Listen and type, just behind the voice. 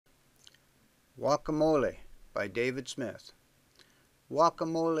Guacamole by David Smith.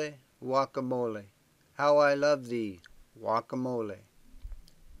 Guacamole, guacamole, how I love thee, guacamole.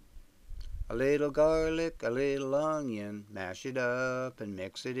 A little garlic, a little onion, mash it up and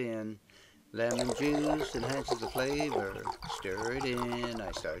mix it in. Lemon juice enhances the flavor, stir it in,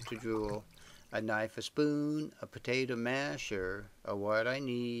 I start to drool. A knife, a spoon, a potato masher are what I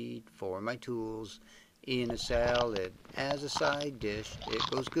need for my tools. In a salad, as a side dish, it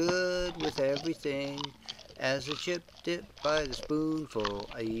goes good with everything. As a chip dip by the spoonful,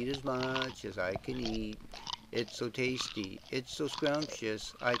 I eat as much as I can eat. It's so tasty, it's so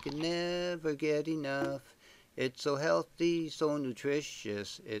scrumptious, I can never get enough. It's so healthy, so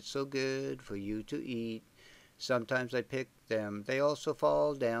nutritious, it's so good for you to eat. Sometimes I pick them, they also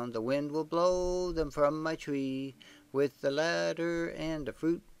fall down, the wind will blow them from my tree. With the ladder and a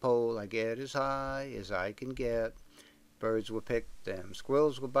fruit pole I get as high as I can get. Birds will pick them,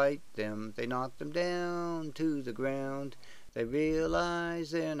 squirrels will bite them, they knock them down to the ground. They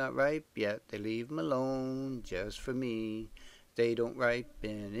realize they're not ripe yet, they leave them alone just for me. They don't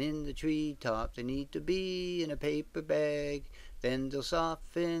ripen in the treetop, they need to be in a paper bag. Then they'll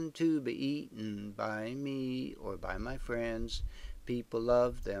soften to be eaten by me or by my friends. People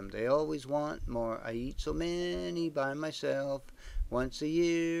love them, they always want more. I eat so many by myself. Once a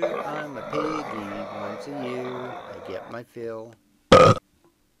year I'm a piggy, once a year I get my fill.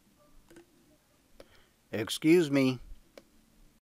 Excuse me.